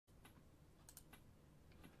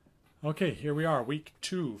Okay, here we are, week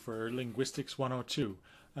 2 for Linguistics 102.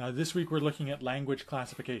 This week we're looking at language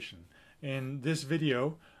classification. In this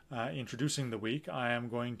video, introducing the week, I am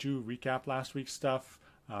going to recap last week's stuff,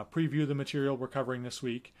 preview the material we're covering this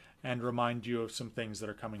week, and remind you of some things that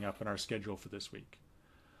are coming up in our schedule for this week.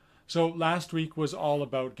 So last week was all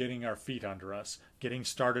about getting our feet under us, getting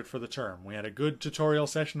started for the term. We had a good tutorial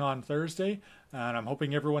session on Thursday, and I'm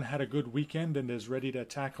hoping everyone had a good weekend and is ready to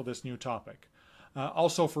tackle this new topic.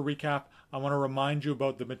 Also, for recap, I want to remind you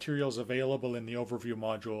about the materials available in the overview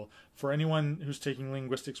module for anyone who's taking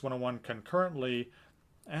Linguistics 101 concurrently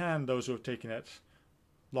and those who have taken it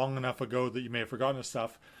long enough ago that you may have forgotten the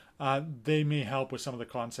stuff. They may help with some of the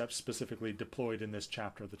concepts specifically deployed in this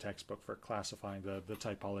chapter of the textbook for classifying the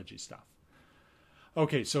typology stuff.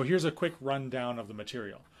 Okay, so here's a quick rundown of the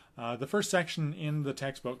material. The first section in the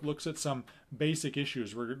textbook looks at some basic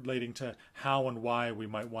issues relating to how and why we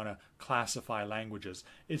might want to classify languages.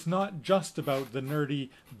 It's not just about the nerdy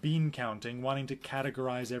bean counting, wanting to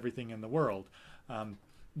categorize everything in the world.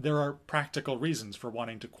 There are practical reasons for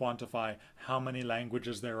wanting to quantify how many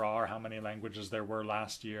languages there are, how many languages there were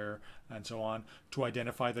last year, and so on, to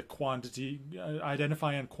identify the quantity,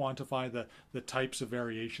 identify and quantify the types of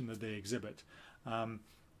variation that they exhibit.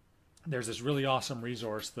 There's this really awesome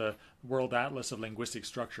resource, the World Atlas of Linguistic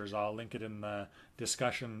Structures. I'll link it in the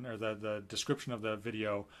discussion or the description of the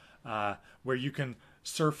video, where you can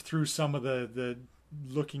surf through some of the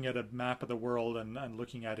looking at a map of the world and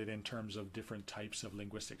looking at it in terms of different types of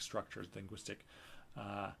linguistic structures, linguistic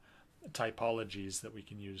typologies that we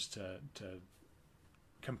can use to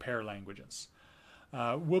compare languages.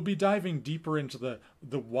 We'll be diving deeper into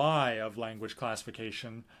the why of language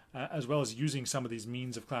classification, as well as using some of these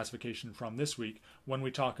means of classification from this week when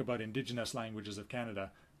we talk about Indigenous languages of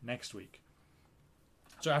Canada next week.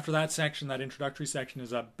 So after that section, that introductory section,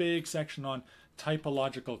 is a big section on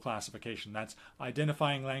typological classification. That's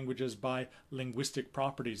identifying languages by linguistic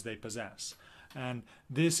properties they possess. And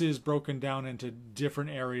this is broken down into different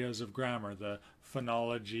areas of grammar, the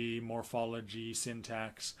phonology, morphology,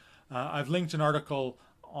 syntax. I've linked an article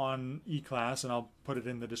on eClass, and I'll put it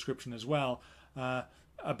in the description as well,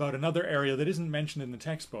 about another area that isn't mentioned in the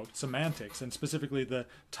textbook, semantics, and specifically the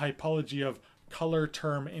typology of color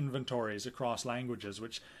term inventories across languages,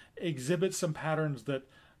 which exhibit some patterns that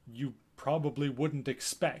you probably wouldn't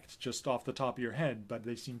expect just off the top of your head, but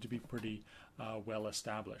they seem to be pretty well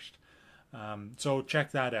established. So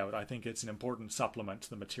check that out. I think it's an important supplement to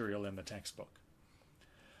the material in the textbook.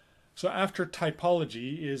 So after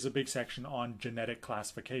typology is a big section on genetic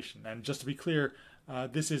classification. And just to be clear,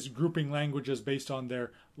 this is grouping languages based on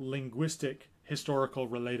their linguistic historical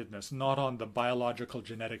relatedness, not on the biological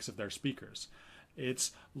genetics of their speakers.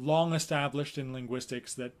 It's long established in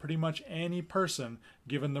linguistics that pretty much any person,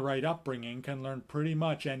 given the right upbringing, can learn pretty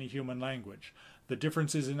much any human language. The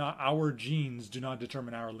differences in our genes do not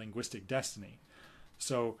determine our linguistic destiny.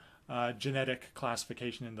 So genetic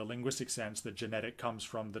classification in the linguistic sense, the genetic comes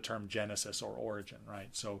from the term genesis or origin, right?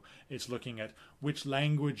 So it's looking at which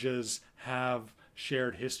languages have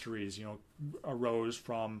shared histories, arose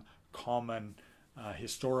from common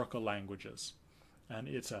historical languages. And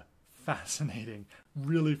it's a fascinating,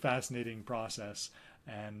 really fascinating process,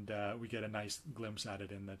 and we get a nice glimpse at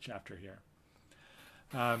it in the chapter here.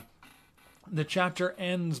 The chapter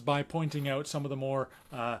ends by pointing out some of the more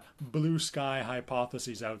blue sky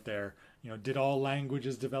hypotheses out there. Did all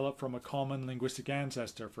languages develop from a common linguistic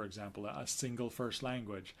ancestor, for example, a single first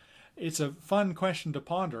language? It's a fun question to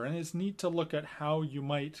ponder, and it's neat to look at how you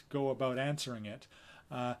might go about answering it.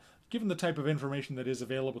 Given the type of information that is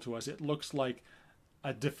available to us, it looks like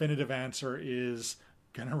a definitive answer is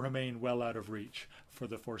going to remain well out of reach for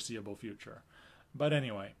the foreseeable future. But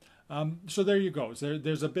anyway, so there you go.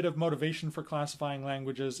 There's a bit of motivation for classifying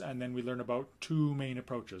languages, and then we learn about two main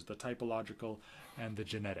approaches, the typological and the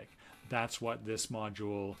genetic. That's what this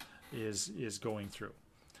module is going through.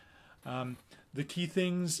 The key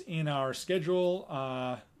things in our schedule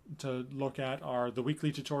to look at are the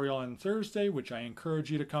weekly tutorial on Thursday, which I encourage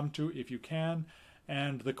you to come to if you can,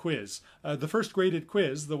 and the quiz. The first graded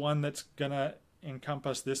quiz, the one that's going to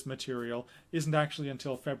encompass this material, isn't actually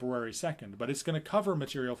until February 2nd, but it's going to cover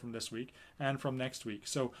material from this week and from next week.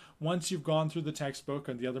 So once you've gone through the textbook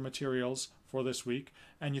and the other materials for this week,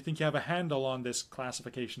 and you think you have a handle on this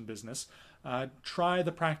classification business, try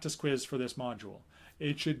the practice quiz for this module.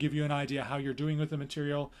 It should give you an idea how you're doing with the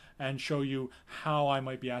material and show you how I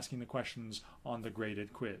might be asking the questions on the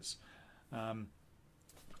graded quiz.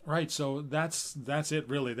 Right, so that's it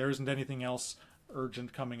really. There isn't anything else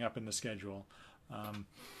urgent coming up in the schedule.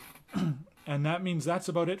 And that means that's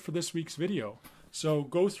about it for this week's video. So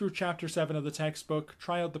go through chapter 7 of the textbook,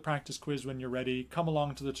 try out the practice quiz when you're ready, come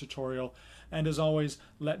along to the tutorial, and as always,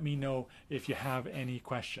 let me know if you have any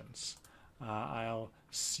questions. I'll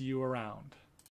see you around.